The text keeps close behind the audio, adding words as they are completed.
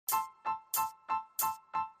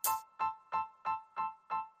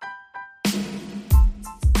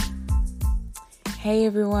Hey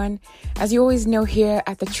everyone. As you always know, here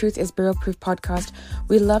at the Truth is Barrel Proof podcast,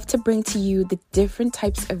 we love to bring to you the different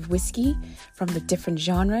types of whiskey from the different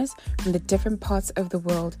genres, from the different parts of the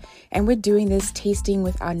world. And we're doing this tasting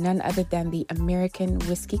with our none other than the American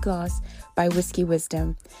Whiskey Glass by Whiskey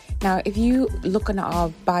Wisdom. Now, if you look on our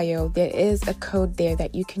bio, there is a code there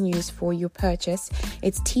that you can use for your purchase.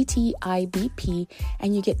 It's TTIBP,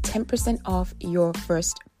 and you get 10% off your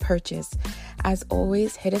first purchase. As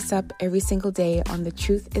always, hit us up every single day on the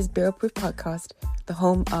Truth is Barrel Proof podcast, the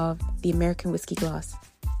home of the American Whiskey Glass.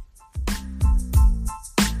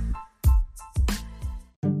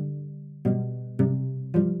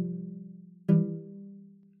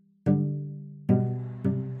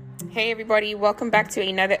 Hey everybody, welcome back to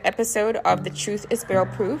another episode of the Truth is Barrel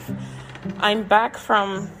Proof. I'm back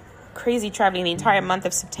from crazy traveling the entire month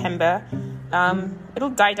of September. It'll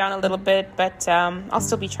die down a little bit, but I'll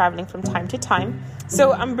still be traveling from time to time.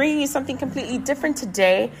 So I'm bringing you something completely different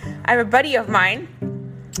today. I have a buddy of mine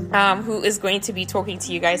who is going to be talking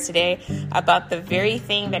to you guys today about the very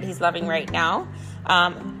thing that he's loving right now.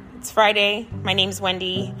 It's Friday. My name's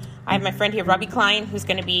Wendy. I have my friend here, Robbie Klein, who's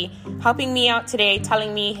going to be helping me out today,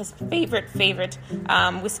 telling me his favorite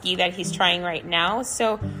whiskey that he's trying right now.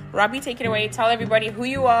 So, Robbie, take it away. Tell everybody who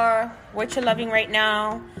you are, what you're loving right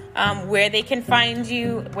now, where they can find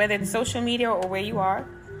you, whether it's social media or where you are.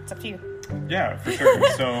 It's up to you. Yeah, for sure.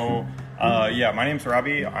 So, my name's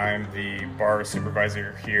Robbie. I'm the bar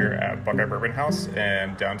supervisor here at Buckeye Bourbon House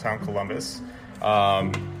in downtown Columbus.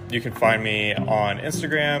 You can find me on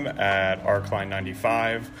Instagram at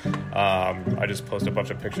rklein95. I just post a bunch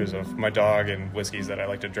of pictures of my dog and whiskeys that I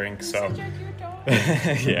like to drink. So,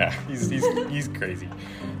 yeah, he's crazy.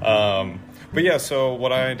 So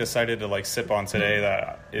what I decided to sip on today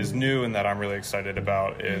that is new and that I'm really excited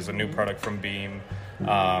about is a new product from Beam.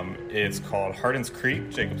 It's called Hardin's Creek,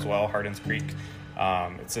 Jacob's Well Hardin's Creek.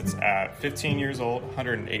 It sits at 15 years old,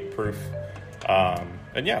 108 proof.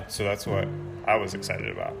 So that's what I was excited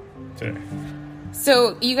about today.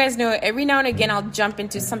 So you guys know every now and again I'll jump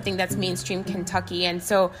into something that's mainstream Kentucky, and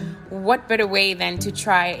so what better way than to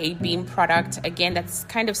try a Beam product again that's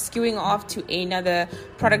kind of skewing off to another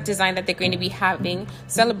product design that they're going to be having,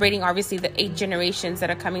 celebrating obviously the 8 generations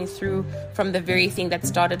that are coming through from the very thing that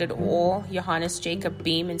started it all, Johannes Jacob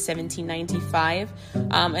Beam in 1795.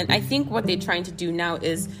 And I think what they're trying to do now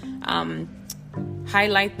is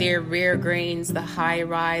highlight their rare grains, the high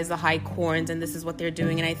rise, the high corns, and this is what they're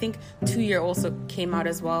doing. And I think 2-year also came out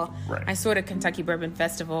as well. Right. I saw it at Kentucky Bourbon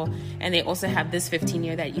Festival, and they also have this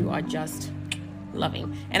 15-year that you are just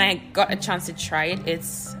loving. And I got a chance to try it.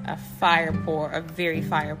 It's a fire pour, a very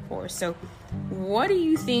fire pour. So what are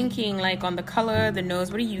you thinking, on the color, the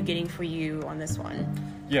nose? What are you getting for you on this one?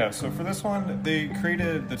 Yeah, so for this one, they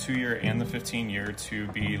created the 2-year and the 15-year to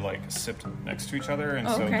be sipped next to each other, and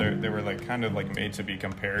they were kind of made to be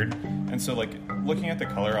compared. And so looking at the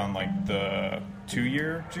color on the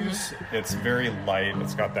 2-year juice, it's very light.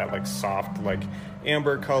 It's got that soft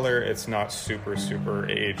amber color. It's not super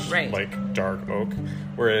aged, right, dark oak.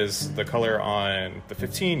 Whereas the color on the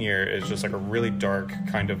 15-year is just a really dark,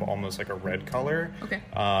 kind of almost a red color. Okay.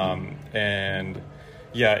 And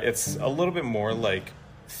yeah, it's a little bit more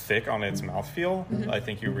thick on its mouthfeel. Mm-hmm. I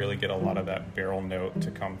think you really get a lot of that barrel note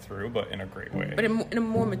to come through, but in a great way. But in a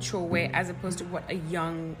more mature way, as opposed to what a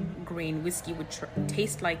young grain whiskey would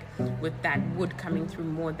taste like, with that wood coming through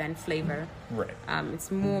more than flavor. Right. It's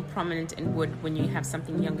more prominent in wood when you have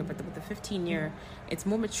something younger, but with the 15-year, it's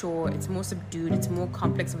more mature, it's more subdued, it's more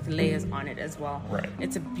complex with layers on it as well. Right.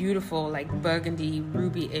 It's a beautiful, burgundy,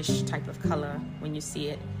 ruby-ish type of color when you see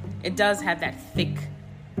it. It does have that thick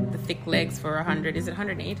legs for 100. Is it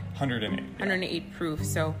 108? 108. Yeah. 108 proof.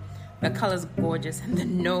 So the color's gorgeous. And the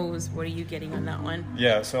nose, what are you getting on that one?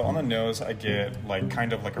 Yeah, so on the nose, I get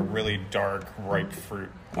kind of a really dark, ripe fruit.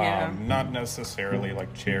 Yeah. Not necessarily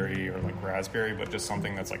cherry or raspberry, but just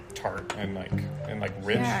something that's tart and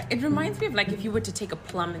rich. Yeah, it reminds me of if you were to take a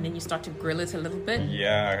plum and then you start to grill it a little bit.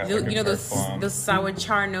 Yeah, those sour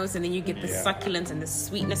char notes, and then you get the succulence and the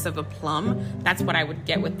sweetness of a plum. That's what I would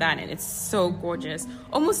get with that, and it's so gorgeous,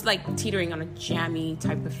 almost teetering on a jammy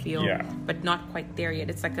type of feel. Yeah. But not quite there yet.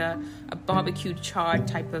 It's a barbecue charred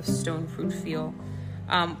type of stone fruit feel.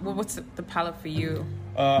 What's the palate for you?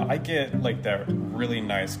 I get that really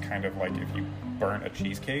nice kind of if you burnt a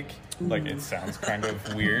cheesecake. It sounds kind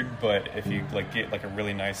of weird, but if you get a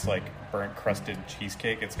really nice burnt crusted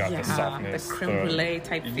cheesecake, it's got the softness, the creme brulee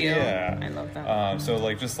type feel. Yeah, I love that.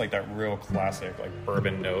 So just that real classic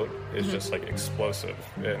bourbon note is just explosive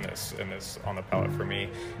in this on the palate for me.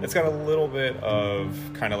 It's got a little bit of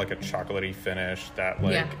kind of a chocolatey finish that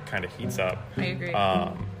kind of heats up. I agree.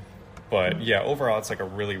 But yeah, overall, it's like a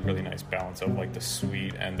really, really nice balance of like the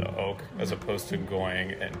sweet and the oak, as opposed to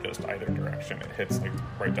going in just either direction. It hits like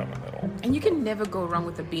right down the middle. And you can never go wrong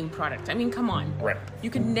with a bean product. I mean, come on. Right. You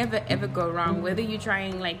can never ever go wrong, whether you're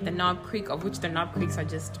trying like the Knob Creek, of which the Knob Creeks are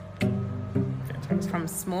just Fantastic. from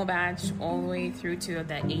small batch all the way through to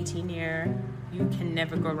the 18-year. You can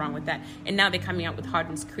never go wrong with that. And now they're coming out with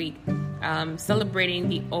Hardin's Creek, celebrating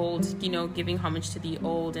the old, giving homage to the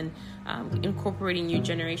old and incorporating new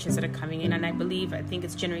generations that are coming in. And I think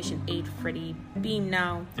it's Generation 8, Freddie Beam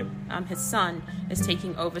now. Yep. His son is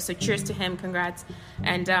taking over. So cheers to him. Congrats.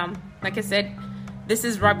 And like I said, this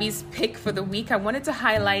is Robbie's pick for the week. I wanted to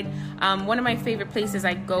highlight one of my favorite places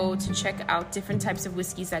I go to check out different types of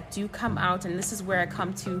whiskeys that do come out. And this is where I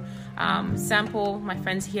come to sample. My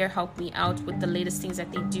friends here help me out with the latest things that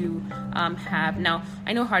they do have. Now,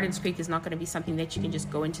 I know Hardin's Creek is not going to be something that you can just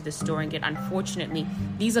go into the store and get. Unfortunately,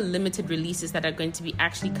 these are limited releases that are going to be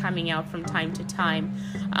actually coming out from time to time.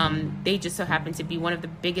 They just so happen to be one of the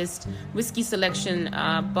biggest whiskey selection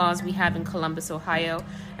bars we have in Columbus, Ohio.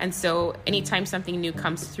 And so anytime something new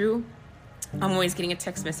comes through, I'm always getting a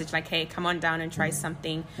text message like, hey, come on down and try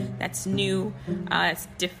something that's new, it's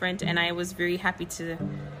different. And I was very happy to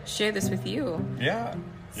share this with you. Yeah.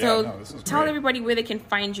 So this is tell great. everybody where they can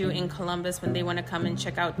find you in Columbus when they want to come and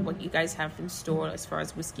check out what you guys have in store as far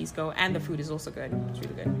as whiskeys go. And the food is also good. It's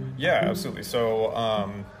really good. Yeah, absolutely. So,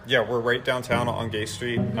 we're right downtown on Gay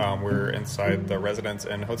Street. We're inside the Residence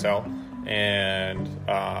Inn Hotel. And,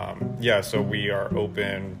 so we are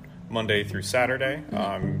open Monday through Saturday.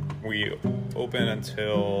 We open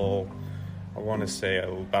until, I want to say,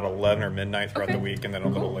 about 11 or midnight throughout the week, and then a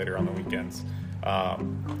little later on the weekends.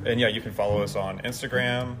 You can follow us on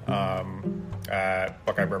Instagram at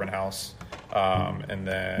Buckeye Bourbon House. And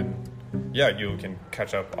then, you can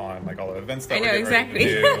catch up on like all the events that we're getting ready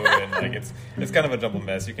to do. And like it's kind of a jumbled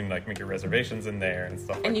mess. You can like make your reservations in there and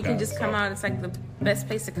stuff like that. And you can just come out. It's like the best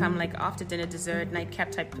place to come, like after dinner, dessert,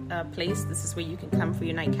 nightcap type place. This is where you can come for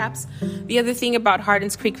your nightcaps. The other thing about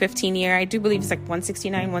Hardin's Creek 15-year, I do believe it's like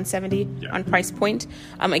 $169, $170 on price point.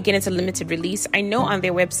 Again, it's a limited release. I know on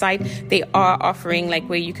their website they are offering like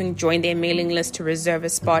where you can join their mailing list to reserve a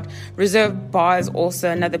spot. Reserve Bar is also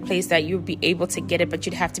another place that you'll be able to get it, but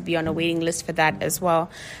you'd have to be on a waiting list for that as well.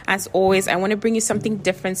 As always, I want to bring you something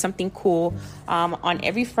different, something cool on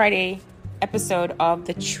every Friday episode of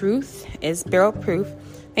The Truth is Barrel Proof.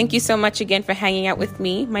 Thank you so much again for hanging out with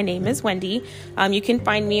me. My name is Wendy. You can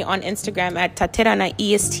find me on Instagram at Taterana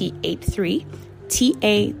EST83,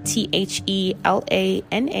 TATHELANA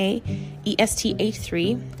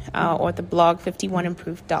EST83, or the blog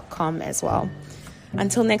 51improve.com as well.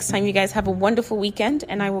 Until next time, you guys have a wonderful weekend,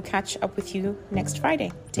 and I will catch up with you next Friday.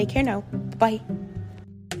 Take care now. Bye.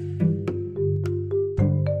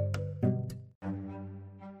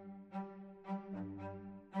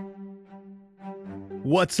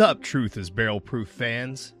 What's up, Truth is Barrel Proof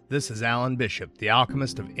fans? This is Alan Bishop, the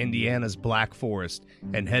alchemist of Indiana's Black Forest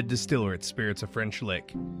and head distiller at Spirits of French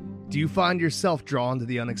Lick. Do you find yourself drawn to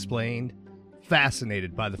the unexplained,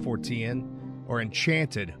 fascinated by the Fortean, or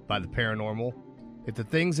enchanted by the paranormal? If the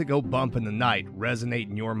things that go bump in the night resonate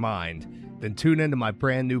in your mind, then tune into my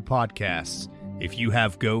brand new podcasts, If You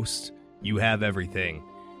Have Ghosts, You Have Everything,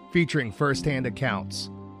 featuring first-hand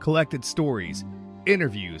accounts, collected stories,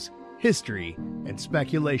 interviews, history, and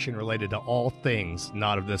speculation related to all things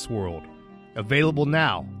not of this world. Available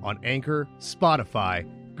now on Anchor, Spotify,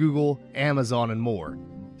 Google, Amazon, and more.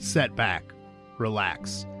 Set back,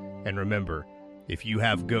 relax, and remember, if you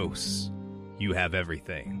have ghosts, you have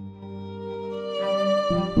everything.